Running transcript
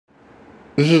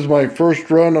This is my first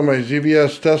run on my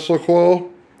ZVS Tesla coil.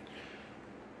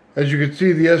 As you can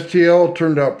see, the STL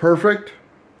turned out perfect.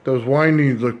 Those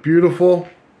windings look beautiful.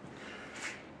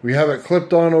 We have it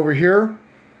clipped on over here.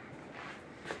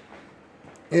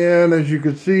 And as you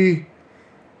can see,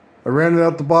 I ran it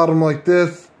out the bottom like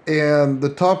this, and the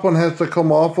top one has to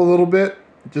come off a little bit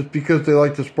just because they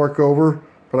like to spark over,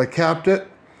 but I capped it.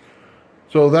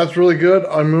 So that's really good.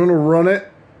 I'm going to run it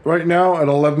right now at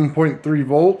 11.3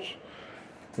 volts.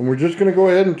 And we're just going to go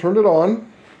ahead and turn it on.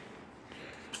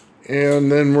 And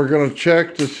then we're going to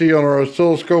check to see on our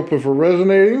oscilloscope if we're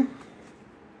resonating.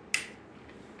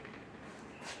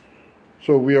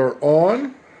 So we are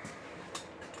on.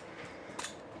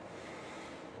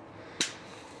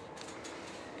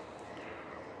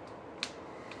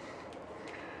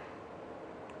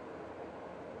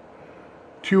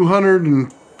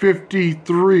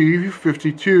 $253,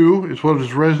 52 is what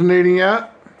it's resonating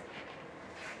at.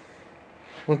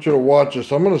 I want you to watch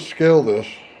this. I'm going to scale this.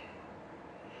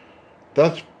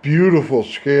 That's beautiful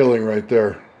scaling right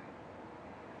there.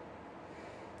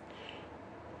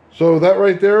 So that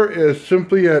right there is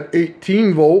simply at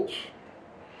 18 volts.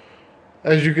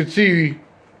 As you can see,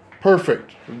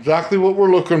 perfect. Exactly what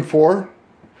we're looking for.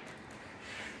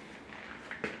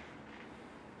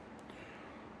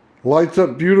 Lights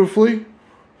up beautifully.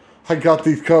 I got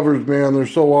these covers, man. They're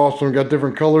so awesome. Got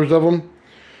different colors of them.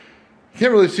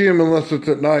 Can't really see them unless it's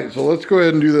at night. So let's go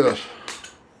ahead and do this.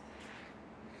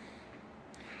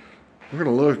 We're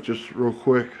going to look just real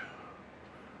quick.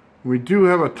 We do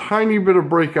have a tiny bit of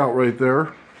breakout right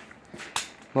there.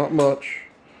 Not much.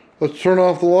 Let's turn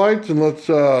off the lights and let's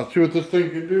see what this thing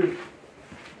can do.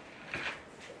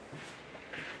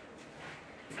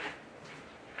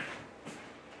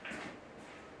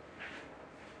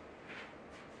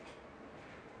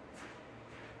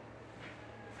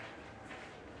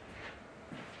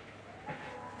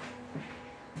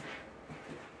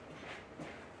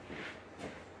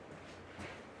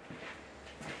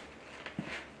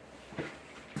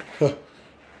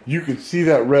 You can see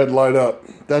that red light up.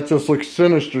 That just looks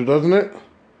sinister, doesn't it?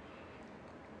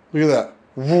 Look at that.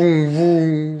 Vroom,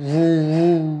 vroom, vroom,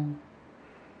 vroom.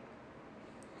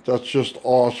 That's just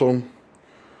awesome.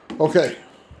 Okay.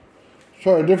 Let's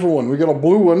try a different one. We got a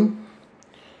blue one.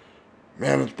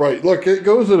 Man, it's bright. Look, it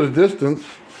goes at a distance.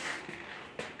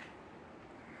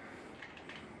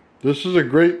 This is a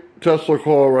great Tesla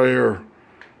coil right here.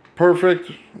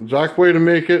 Perfect. Exact way to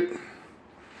make it.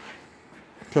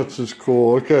 That's just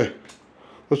cool. Okay,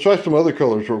 let's try some other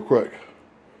colors real quick.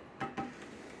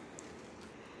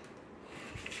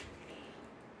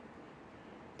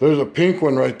 There's a pink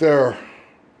one right there.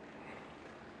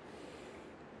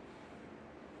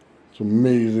 It's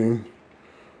amazing.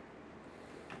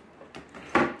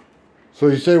 So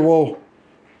you say, well,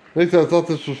 Nathan, I thought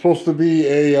this was supposed to be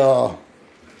a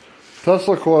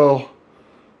Tesla coil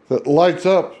that lights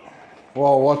up.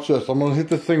 Well, watch this. I'm going to hit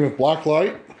this thing with black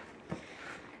light.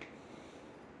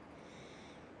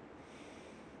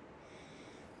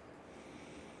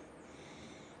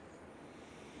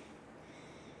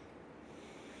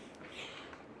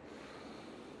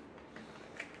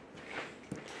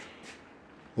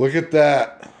 Look at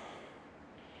that.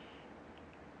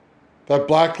 That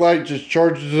black light just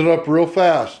charges it up real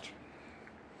fast.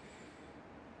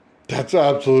 That's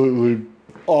absolutely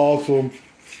awesome.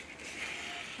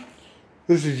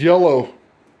 This is yellow.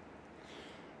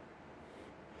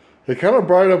 They kind of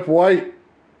bright up white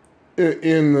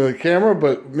in the camera,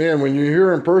 but man, when you're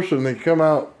here in person, they come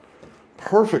out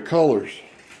perfect colors.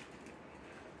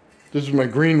 This is my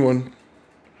green one.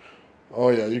 Oh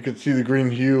yeah, you can see the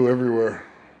green hue everywhere.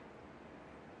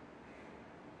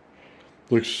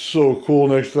 Looks so cool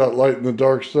next to that light in the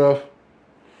dark stuff.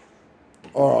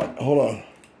 Alright, hold on.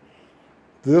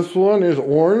 This one is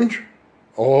orange.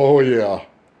 Oh yeah.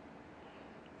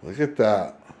 Look at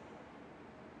that.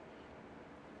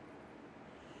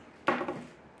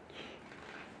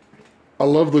 I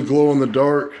love the glow in the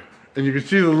dark. And you can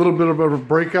see the little bit of a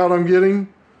breakout I'm getting.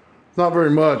 Not very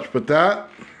much, but that's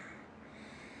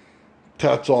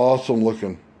awesome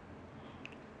looking.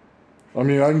 I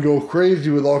mean, I can go crazy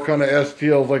with all kind of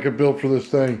STLs I could build for this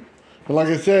thing. And like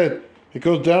I said, it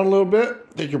goes down a little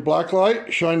bit. Take your black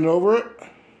light, shine it over it.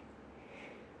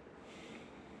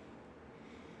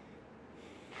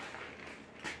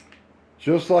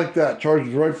 Just like that,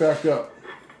 charges right back up.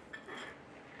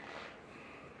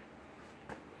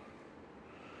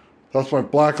 That's my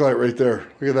black light right there.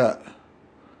 Look at that.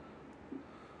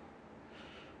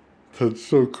 That's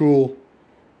so cool.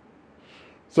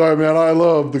 Sorry, man, I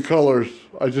love the colors.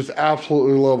 I just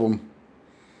absolutely love them.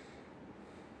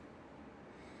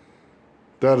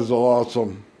 That is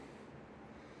awesome.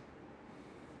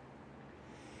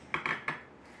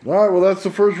 All right, well, that's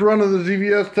the first run of the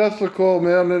ZVS Tesla coil,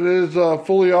 man. It is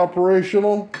fully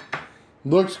operational.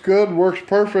 Looks good, works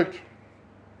perfect.